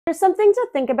There's something to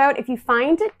think about if you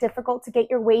find it difficult to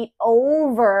get your weight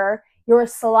over your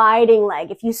sliding leg.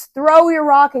 If you throw your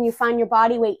rock and you find your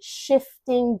body weight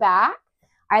shifting back,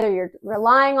 either you're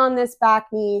relying on this back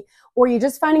knee or you're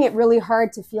just finding it really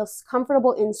hard to feel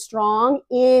comfortable and strong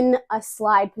in a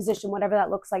slide position, whatever that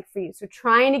looks like for you. So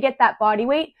trying to get that body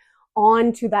weight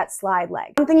onto that slide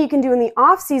leg. Something you can do in the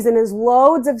off season is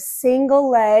loads of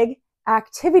single leg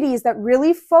activities that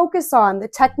really focus on, the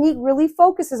technique really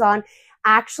focuses on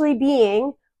actually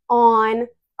being on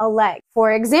a leg.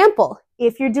 For example,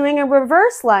 if you're doing a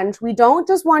reverse lunge, we don't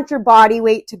just want your body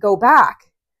weight to go back.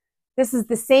 This is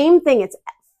the same thing. It's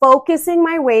focusing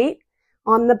my weight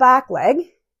on the back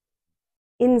leg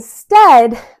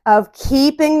instead of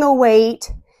keeping the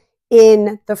weight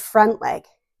in the front leg.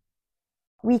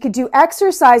 We could do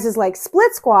exercises like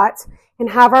split squats and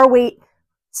have our weight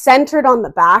centered on the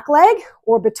back leg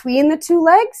or between the two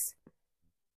legs,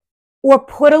 or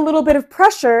put a little bit of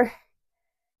pressure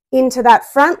into that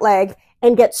front leg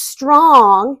and get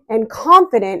strong and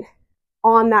confident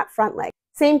on that front leg.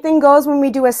 Same thing goes when we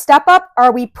do a step up.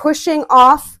 Are we pushing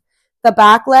off the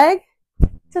back leg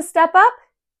to step up?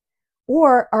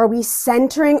 Or are we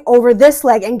centering over this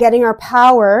leg and getting our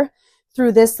power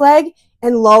through this leg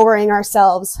and lowering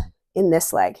ourselves in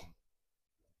this leg?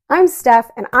 I'm Steph,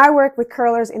 and I work with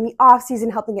curlers in the off season,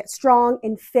 helping get strong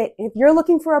and fit. And if you're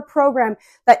looking for a program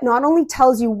that not only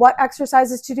tells you what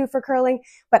exercises to do for curling,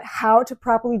 but how to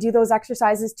properly do those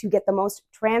exercises to get the most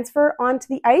transfer onto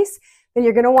the ice, then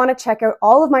you're going to want to check out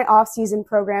all of my off season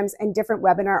programs and different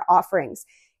webinar offerings.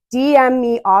 DM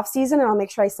me off season and I'll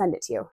make sure I send it to you.